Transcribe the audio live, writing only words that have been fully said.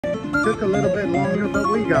Took a little bit longer, but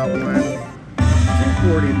we got one.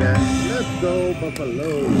 240 bet. Let's go,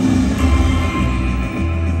 Buffalo.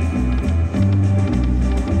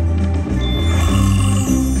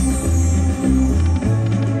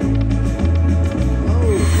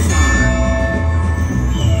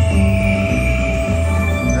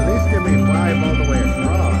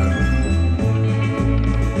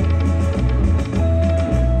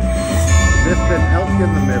 In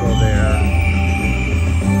the middle there.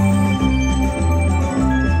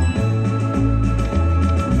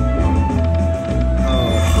 Oh,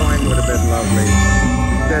 coin would have been lovely.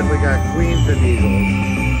 Instead we got queens and eagles.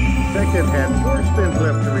 Second hand, 4 spins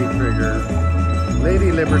left to re-trigger. Lady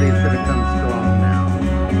Liberty's gonna come strong now.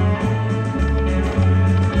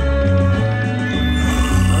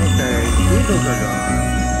 Okay, eagles are gone.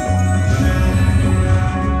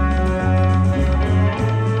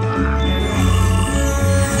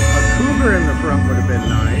 In the front would have been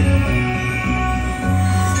nice.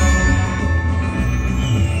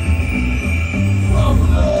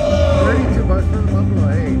 $32 for the Buffalo.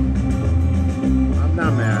 Hey, I'm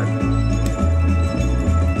not mad.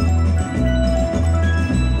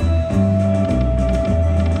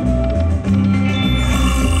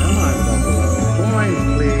 Come on, Buffalo. Coins,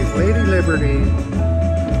 please. Lady Liberty.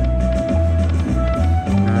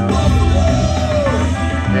 No.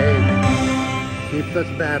 Hey, keeps us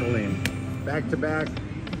battling. Back to back.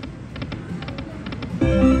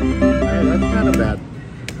 Hey, that's not a bad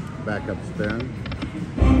backup spin.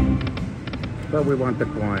 But we want the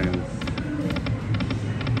coins.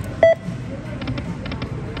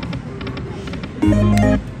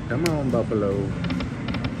 Come on, Buffalo.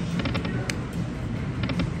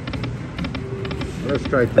 Let's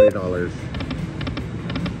try $3.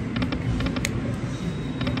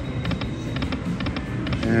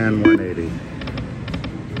 And 180.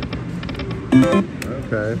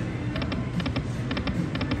 Okay.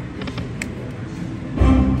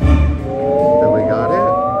 Then we got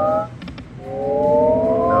it?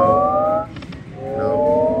 No. No.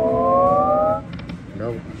 No.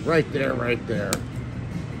 Right there, right there.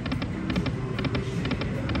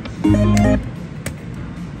 Maybe?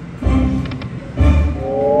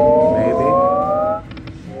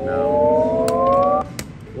 No.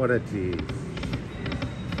 What a tease.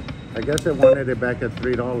 I guess it wanted it back at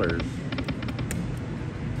 $3.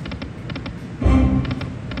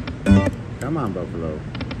 Come on, Buffalo.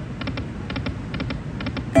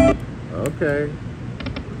 Okay.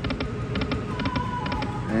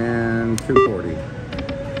 And 240.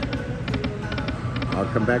 I'll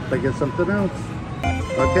come back if I get something else.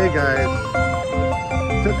 Okay, guys.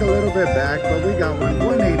 Took a little bit back, but we got one.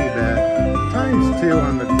 180 bet. Times 2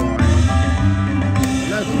 on the coin.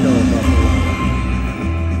 Let's go, Buffalo.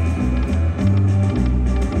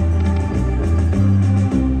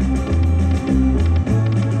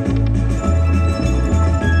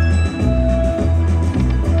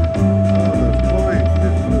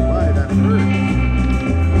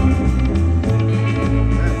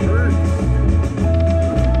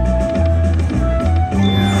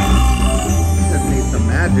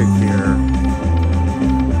 Here.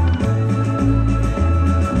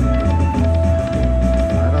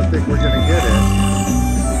 I don't think we're gonna get it.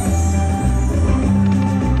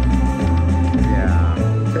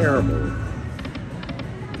 Yeah, terrible.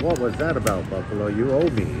 What was that about, Buffalo? You owe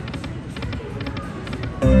me.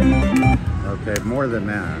 Okay, more than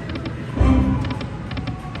that.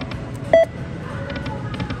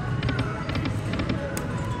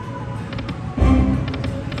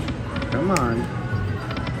 Come on.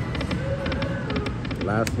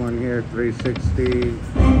 Last one here, 360.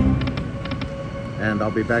 And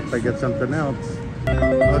I'll be back if I get something else.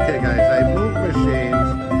 Okay, guys, I moved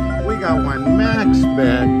machines. We got one max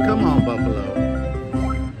bet. Come on, Buffalo.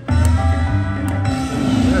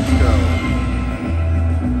 Let's go.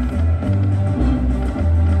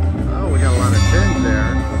 Oh, we got a lot of 10s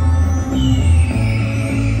there.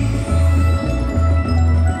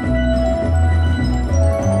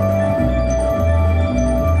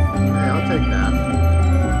 Hey, I'll take that.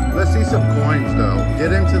 Let's see some coins though.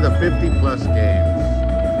 Get into the 50 plus games.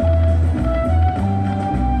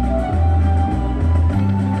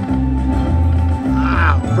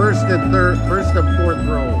 Ah, first and fourth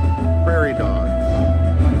row. Prairie dogs.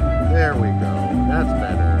 There we go. That's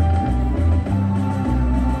better.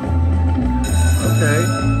 Okay,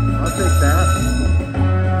 I'll take that.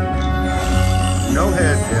 No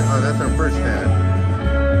head. Oh, that's our first head.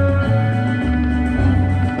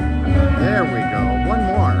 There we go. One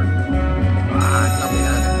more. Ah, I thought we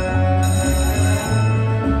had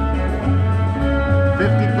it.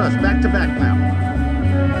 50 plus, back to back now.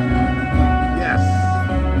 Yes.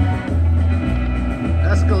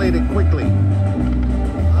 made it quickly.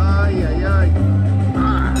 Ay, ay, ay.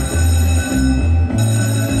 Ah.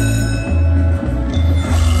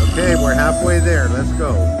 Okay, we're halfway there. Let's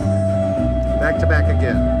go. Back to back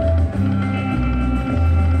again.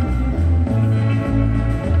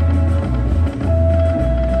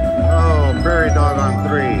 Oh, prairie dog on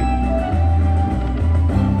 3.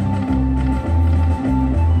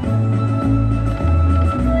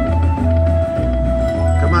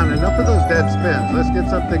 Enough of those dead spins. Let's get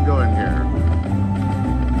something going here.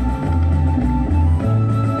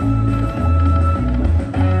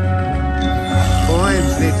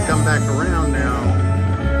 Coins need to come back around now.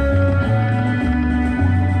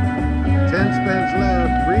 10 spins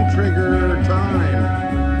left. Re-trigger time.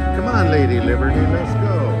 Come on, Lady Liberty. Let's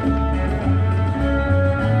go.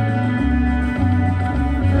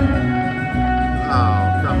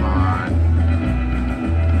 Oh, come on.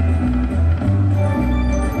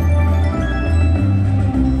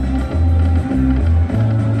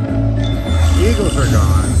 Eagles are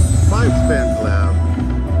gone. 5 spins left.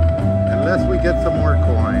 Unless we get some more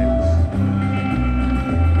coins.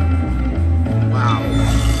 Wow.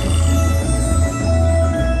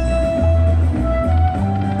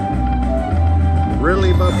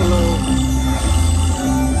 Really, Buffalo?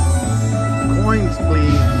 Coins,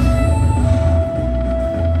 please.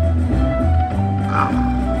 Ah.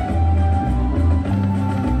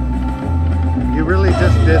 You really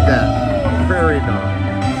just did that. Prairie dog.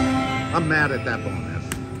 I'm mad at that bonus.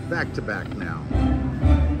 Back to back now.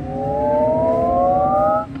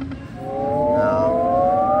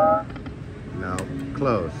 No. No.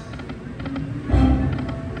 Close.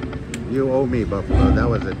 You owe me, Buffalo. That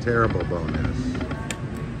was a terrible bonus.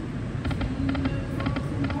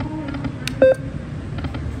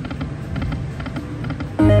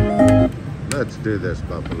 Let's do this,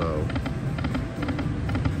 Buffalo.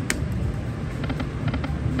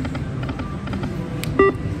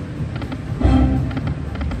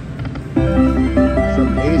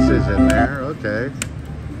 Aces in there, okay.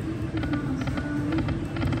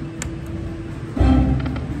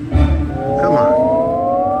 Come on.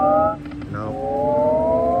 No.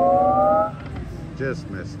 Just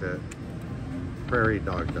missed it. Prairie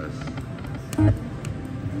dogged us.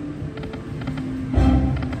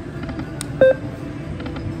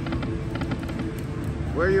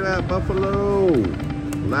 Where you at, Buffalo?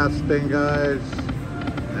 Last spin, guys.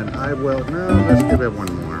 And I will, no, let's give it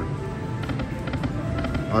one more.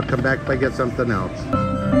 I'll come back if I get something else.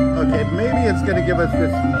 Okay, maybe it's going to give us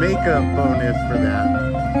this makeup bonus for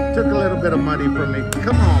that. Took a little bit of money from me.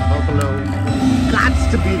 Come on, Buffalo. Gots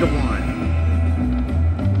to be the one.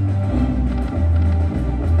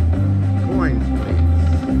 Coins,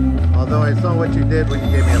 please. Although I saw what you did when you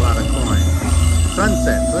gave me a lot of coins.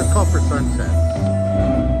 Sunsets. Let's call for sunsets.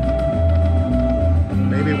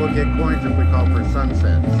 Maybe we'll get coins if we call for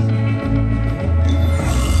sunsets.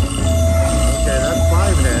 Okay, that's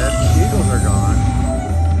 5 heads. Eagles are gone.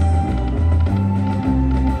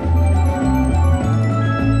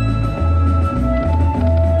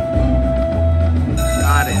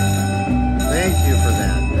 Got it. Thank you for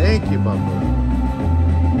that. Thank you, Buffalo.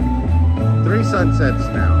 3 sunsets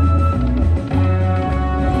now.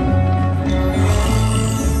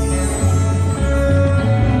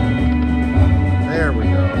 There we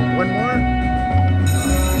go. One more?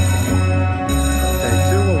 Okay,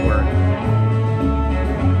 2 will work.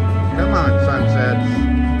 Come on, sunsets.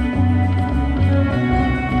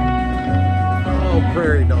 Oh,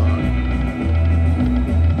 prairie dog.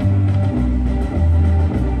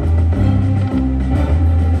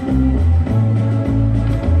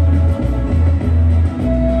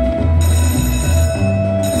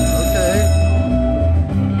 Okay.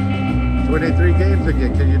 23 games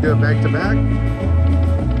again. Can you do it back to back?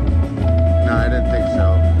 No, I didn't think so.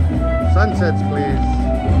 Sunsets, please.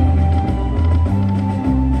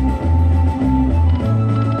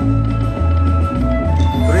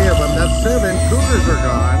 That's 7. Cougars are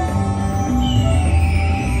gone.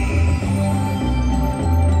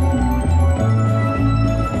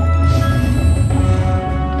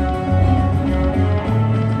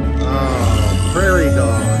 Oh, prairie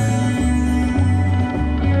dog.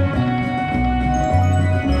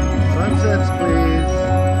 Sunsets, please.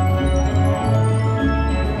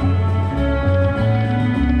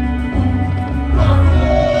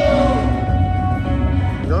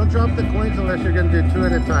 Don't drop the coins unless you're going to do 2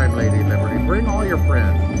 at a time, Lady Liberty. Bring all your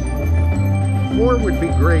friends. 4 would be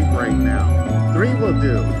great right now. 3 will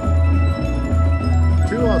do.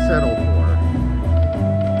 2 I'll settle for.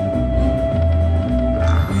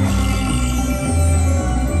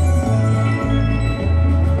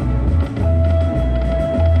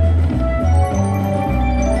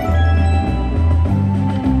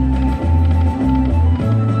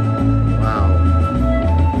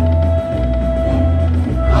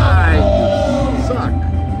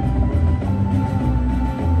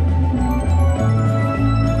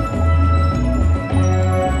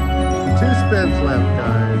 spins left,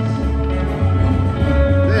 guys.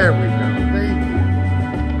 There we go. Thank you.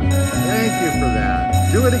 Thank you for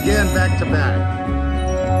that. Do it again back to back.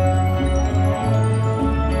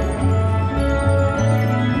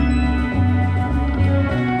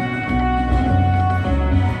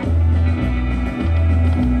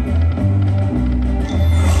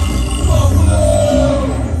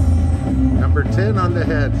 Number 10 on the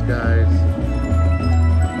heads, guys.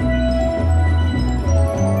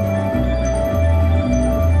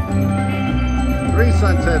 Three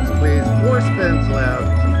sunsets, please. 4 spins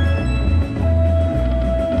left.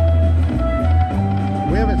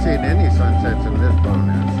 We haven't seen any sunsets in this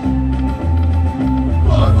bonus.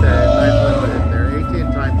 Okay, nice little hit there.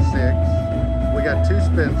 18 times 6. We got 2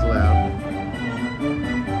 spins left.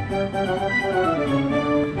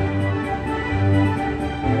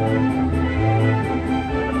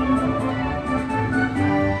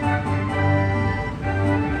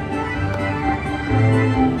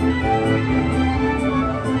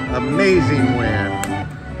 Amazing win.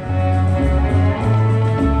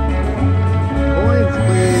 Coins,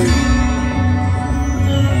 please.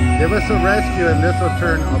 Give us a rescue and this will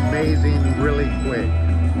turn amazing really quick.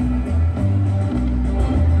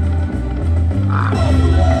 Ah,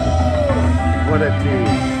 what a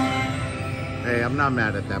tease. Hey, I'm not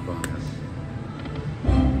mad at that bonus.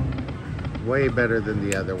 Way better than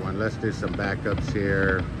the other one. Let's do some backups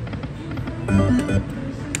here.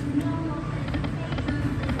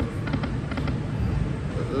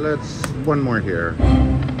 Let's one more here.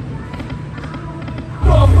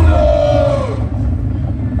 Buffalo!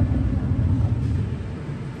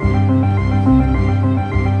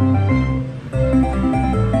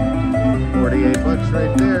 48 bucks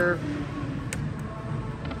right there.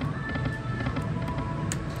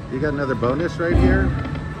 You got another bonus right here.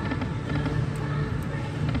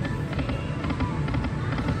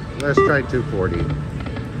 Let's try 240.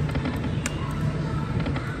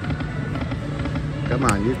 Come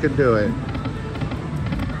on, you can do it.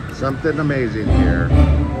 Something amazing here.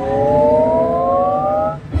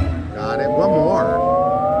 Got it. One more.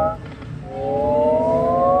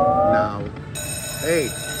 No. Hey,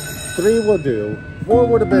 3 will do. 4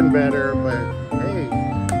 would have been better, but hey.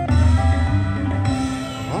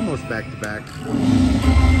 Almost back to back.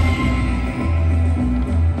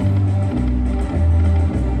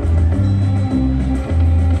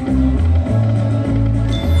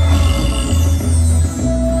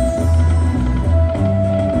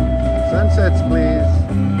 Sunsets, please.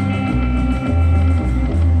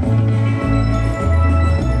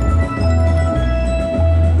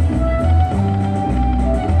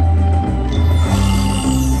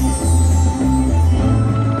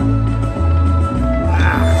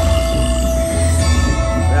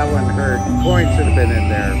 That one hurt. Coin should have been in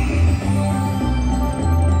there.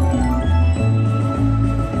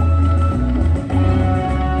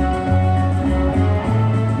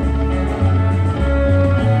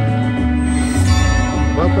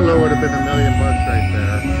 Buffalo would have been $1 million right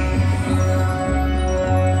there.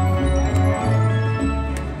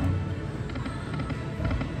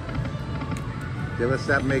 Give us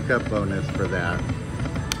that makeup bonus for that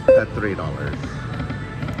at $3.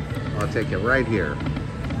 I'll take it right here.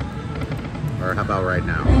 Or how about right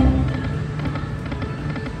now?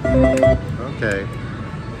 Okay.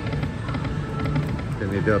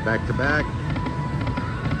 Can you do it back to back?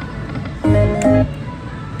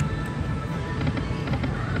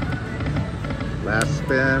 Last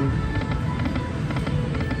spin.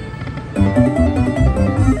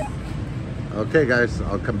 Okay guys,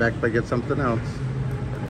 I'll come back if I get something else.